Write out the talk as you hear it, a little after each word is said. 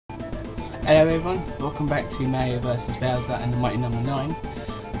Hello everyone, welcome back to Mario vs Bowser and the Mighty Number 9.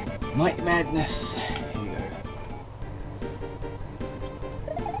 Mighty Madness. Here we go.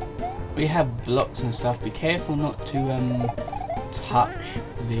 We have blocks and stuff. Be careful not to touch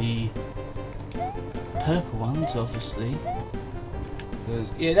the purple ones, obviously.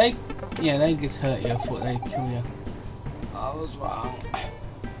 Yeah, they just hurt you. I thought they'd kill you. I was wrong.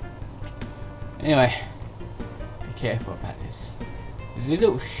 Anyway, be careful about this. There's a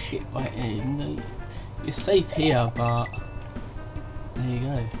little shit right here. You're safe here, but there you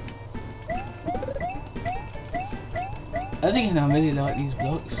go. As again, I really like these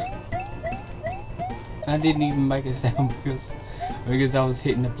blocks. I didn't even make a sound because I was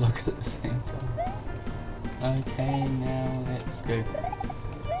hitting the block at the same time. Okay, now let's go.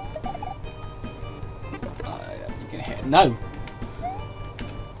 I was gonna hit. No.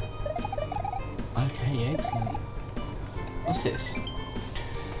 Okay, excellent. What's this?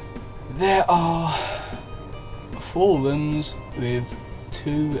 There are 4 rooms with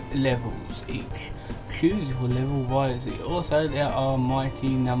 2 levels each. Choose your level wisely. Also, there are mighty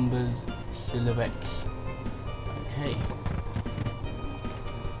numbers silhouettes. Okay.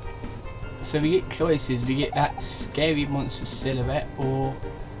 So we get choices. We get that scary monster silhouette or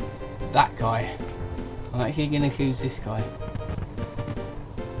that guy. I'm actually going to choose this guy.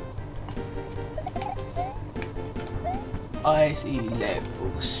 I see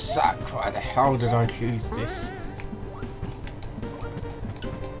level suck. Why the hell did I choose this?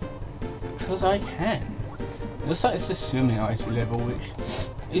 Because I can. It looks like it's a swimming ice level, which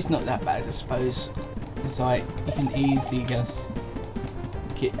is not that bad, I suppose. It's like you can easily just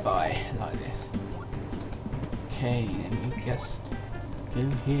get by like this. Okay, let me just go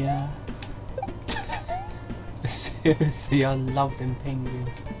here. Seriously, I love them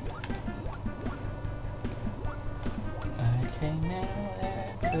penguins. Okay, now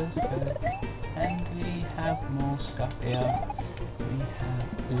let us go, and we have more stuff here. We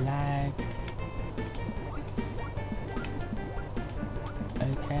have lag.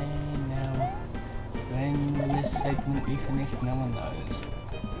 Okay, now when will this segment be finished? No one knows.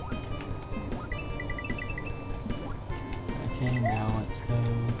 Okay, now let's go.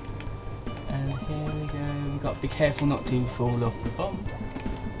 And here we go. We've got to be careful not to fall off the bomb.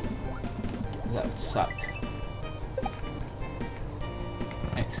 That would suck.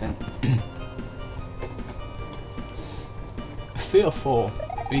 Excellent. 3 or 4.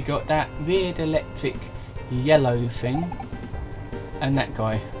 We got that weird electric yellow thing. And that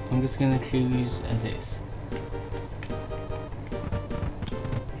guy. I'm just going to choose this.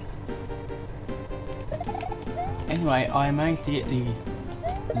 Anyway, I managed to get the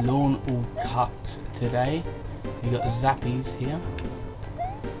lawn all cut today. We got zappies here.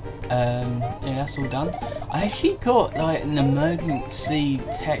 Yeah, that's all done. I actually got like an emergency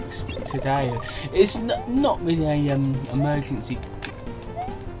text today. It's not really a emergency.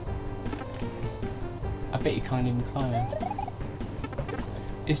 I bet you can't even climb it.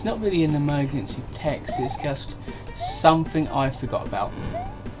 It's not really an emergency text. It's just something I forgot about.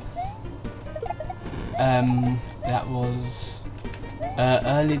 That was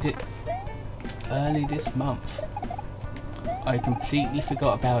early this month. I completely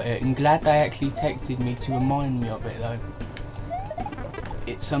forgot about it, and glad they actually texted me to remind me of it though.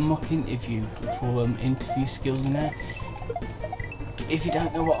 It's a mock interview for interview skills and that. If you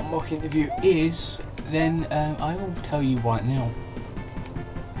don't know what a mock interview is, then I will tell you right now.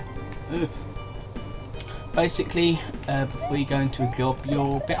 Basically, before you go into a job,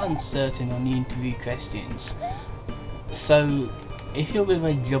 you're a bit uncertain on the interview questions. So if you're with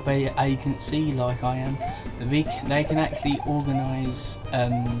a job agency like I am, they can actually organise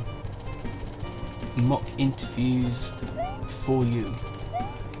mock interviews for you.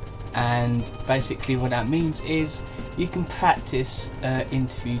 And basically what that means is you can practice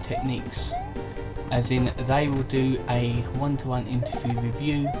interview techniques. As in, they will do a one-to-one interview with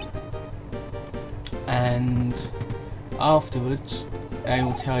you, and afterwards they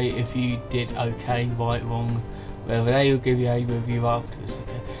will tell you if you did okay, right, wrong, whatever. They will give you a review afterwards.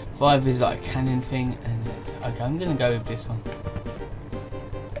 Okay. 5 is like a canon thing, and it's okay. I'm gonna go with this one.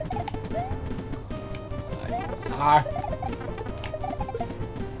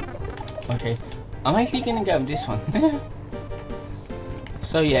 Okay, I'm actually gonna go with this one.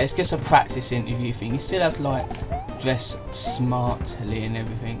 So yeah, it's just a practice interview thing. You still have to like dress smartly and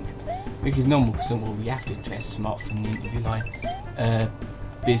everything, which is normal because we have to dress smart for an interview, like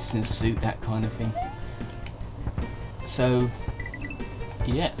business suit, that kind of thing. So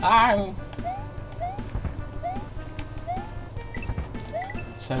yeah,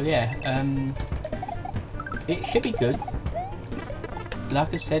 so yeah, it should be good.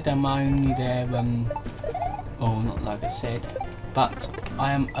 like I said, I'm only there, oh, not like I said, but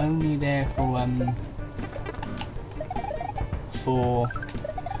I am only there for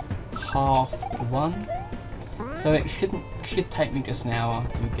half 1, so it should take me just an hour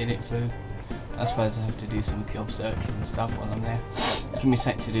to get it through. I suppose I have to do some job searching and stuff while I'm there. Give me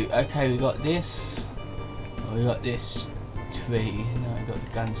something to do. Okay, we got this. Oh, we got this tree. No, we got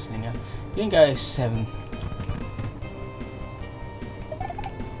the gunslinger. You can go 7.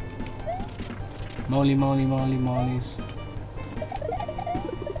 Moly, moly, moly, mollies.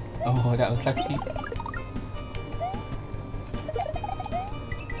 Oh, that was lucky.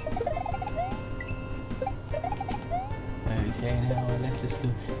 Okay, now let us go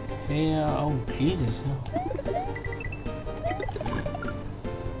here. Oh, Jesus. Oh.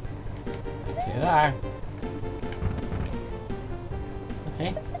 Okay, there.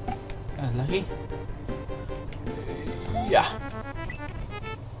 Okay, that was lucky. Yeah.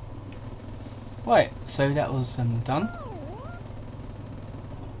 Right, so that was done.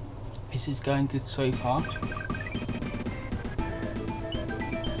 This is going good so far.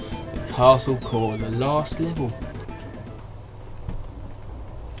 The Castle Core, the last level.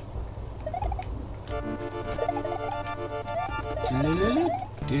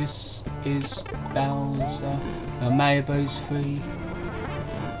 This is Bowser. Mayabo's free.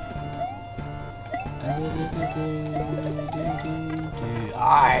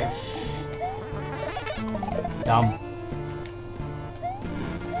 Dumb.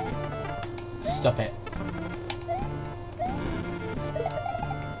 Stop it.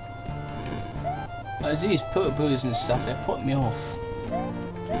 These put-a-boos and stuff, they put me off.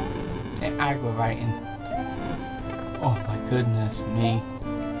 They're aggravating. Oh my goodness me.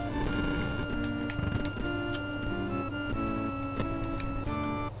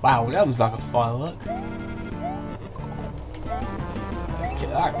 Wow, that was like a firework. Okay,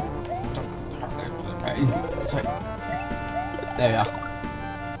 there we are.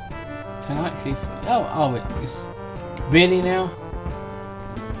 Can I actually... Oh, it's... Really now?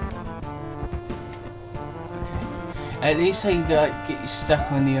 Okay. At least you get you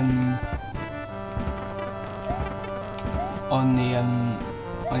stuck on the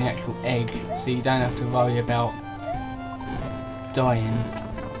actual egg, so you don't have to worry about dying.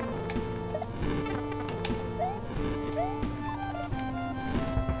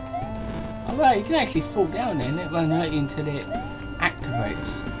 Alright, you can actually fall down there and it won't hurt you until it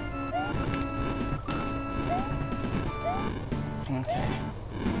activates. Okay.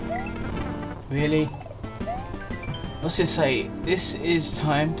 Really? What's it say? This is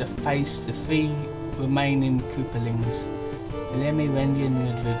time to face the 3 remaining Koopalings. Lemmy, Wendy and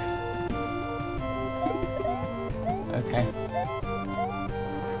Ludwig. Okay.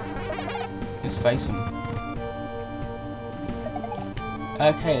 Let's face them.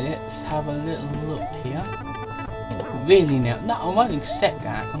 Okay, let's have a little look here. Really now? No, I won't accept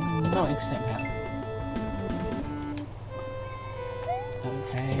that. I will not accept that.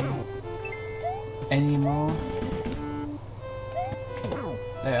 Okay. Any more?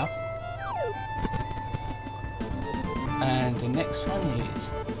 There. And the next one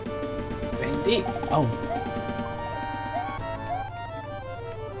is Bendy. Oh.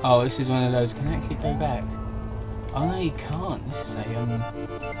 Oh, this is one of those. Can I actually go back? Oh no, you can't. This is a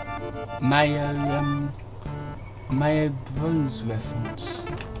Mayo Bros reference.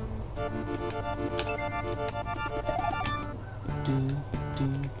 Okay,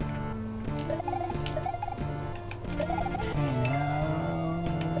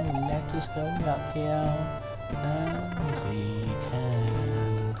 now let us go up here, and we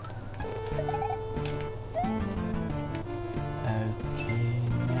can. Okay,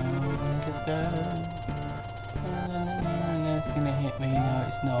 now let us go. It's gonna hit me. No,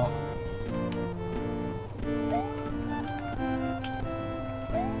 it's not.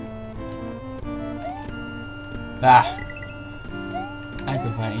 Ah,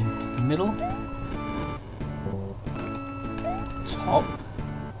 aggravating. Middle, top.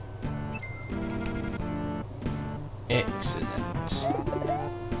 Excellent.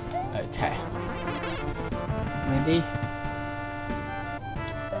 Okay. Ready?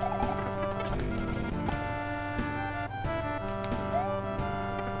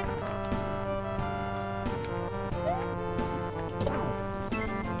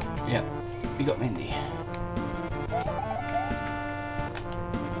 Yep, we got Mindy.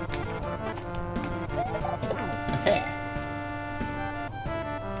 Okay.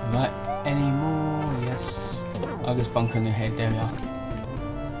 Right, any more? Yes. I'll just bunk on the head, there we are.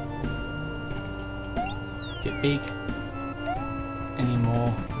 Get big. Any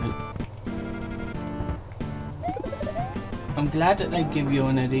more? Nope. I'm glad that they give you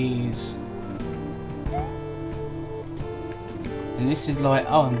one of these. And this is like,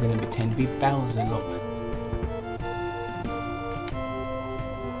 oh, I'm going to pretend to be Bowser, look.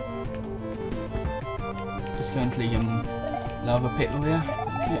 Just going to the lava pit area.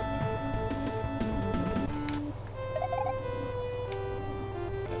 Okay.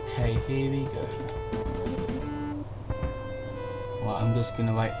 Okay, here we go. Well, I'm just going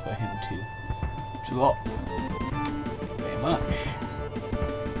to wait for him to drop. Thank you very much.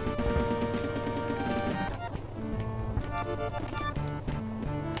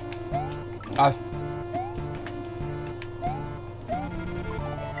 Oh.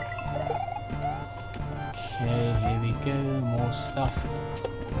 Okay, here we go, more stuff.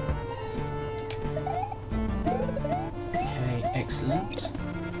 Okay, excellent.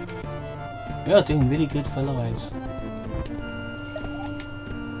 We are doing really good for lives.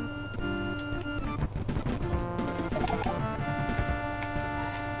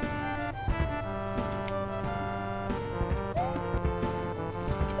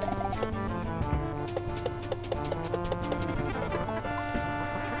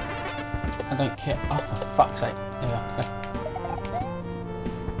 I don't care. Oh, for fuck's sake. There we are.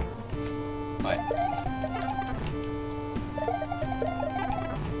 Right.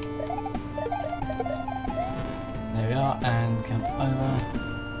 There we are, and jump over.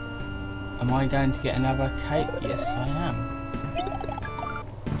 Am I going to get another cake? Yes, I am.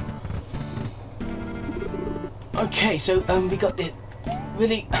 Okay, so we got it.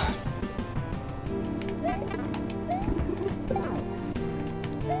 Really.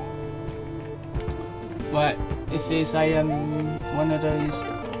 Right, this is a one of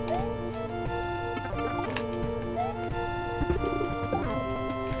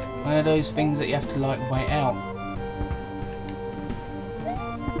those things that you have to like wait out.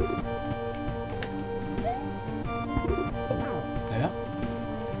 There we are.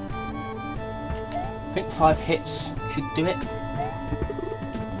 I think 5 hits should do it.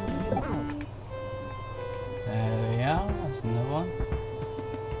 There we are, that's another one.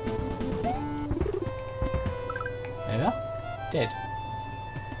 There we are. Dead.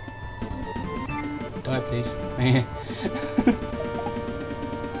 Die, please.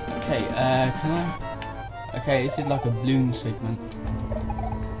 Okay, can I? Okay, this is like a balloon segment.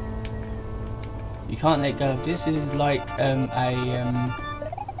 You can't let go of this. This is like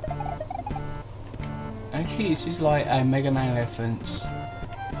actually, this is like a Mega Man reference,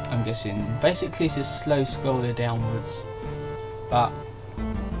 I'm guessing. Basically, it's a slow scroller downwards, but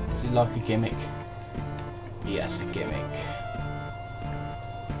this is like a gimmick. Yes, a gimmick.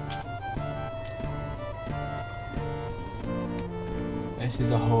 This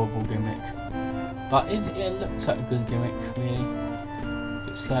is a horrible gimmick, but it looks like a good gimmick, really.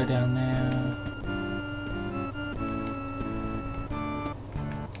 Bit slow down there.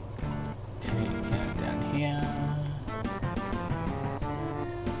 Okay, go down here.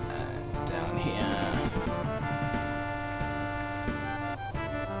 And down here.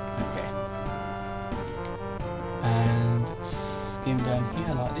 Okay. And skim down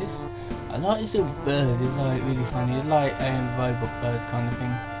here like this. I like this little bird, it's like really funny. It's like a robot bird kind of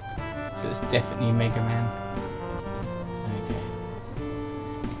thing. So it's definitely Mega Man. Okay.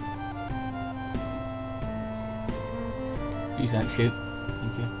 Please don't shoot.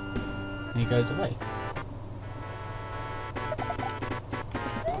 Thank you. And he goes away.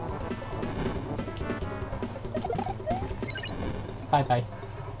 Bye bye.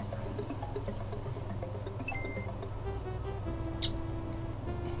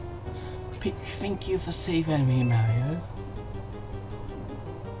 Peach, thank you for saving me, Mario.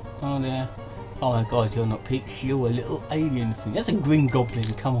 Oh there. Oh my god, you're not Peach, you're a little alien thing. That's a green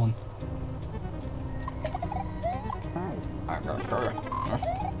goblin, come on. I'm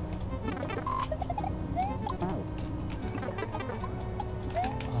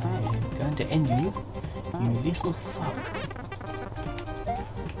going to end you, you little fuck.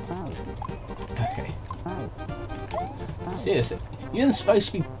 Okay. Seriously. You weren't supposed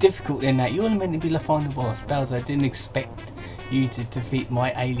to be difficult in that. You weren't meant to be the final boss. Bowser, I didn't expect you to defeat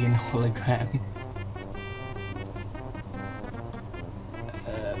my alien hologram.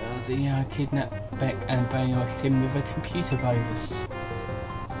 Bowser, yeah, I kidnapped Beck and brainwashed him with a computer virus.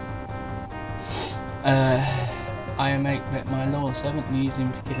 I make Beck my loyal servant and use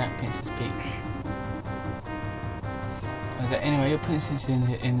him to kidnap Princess Peach. I was like, anyway, your princess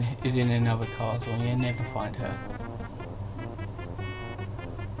is in another castle and you'll never find her.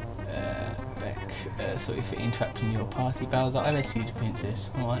 Sorry for interrupting your party, Bowser. I rescued the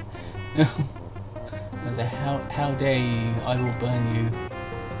princess. Alright. How dare you? I will burn you.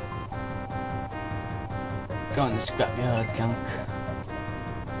 Go on the scrapyard, junk.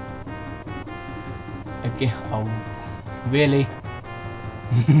 Again, oh, really?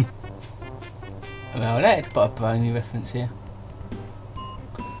 Well, let's put a brony reference here.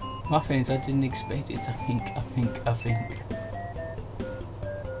 My thing is, I didn't expect it. I think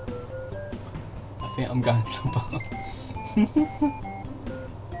I'm going to the bar.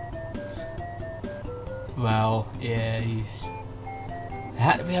 Well, yeah, there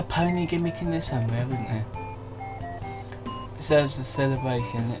had to be a pony gimmick in there somewhere, wouldn't there? Serves the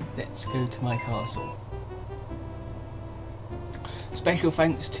celebration. Let's go to my castle. Special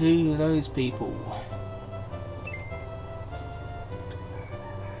thanks to those people.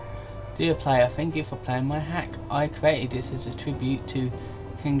 Dear player, thank you for playing my hack. I created this as a tribute to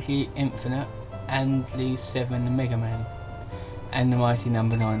Kingsley Infinite and Lee 7 and Mega Man. And the mighty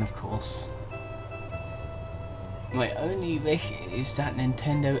number 9, of course. My only wish is that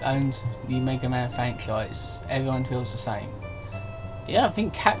Nintendo owns the Mega Man franchise. Everyone feels the same. Yeah, I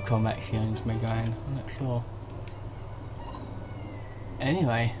think Capcom actually owns Mega Man. I'm not sure.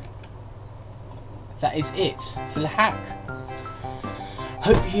 Anyway, that is it for the hack.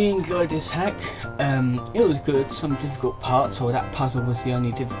 Hope you enjoyed this hack. It was good. Some difficult parts, or that puzzle was the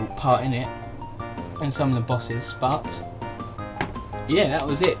only difficult part in it, and some of the bosses. But yeah, that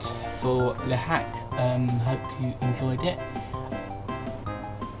was it for the hack. Hope you enjoyed it.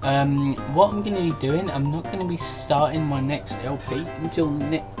 What I'm going to be doing, I'm not going to be starting my next LP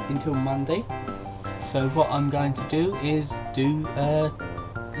until Monday. So what I'm going to do is do a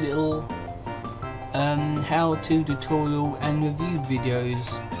little how-to tutorial and review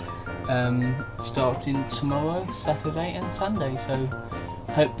videos starting tomorrow, Saturday and Sunday. So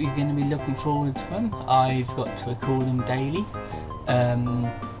hope you're going to be looking forward to them. I've got to record them daily.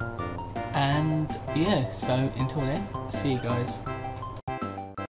 And yeah, so until then, see you guys.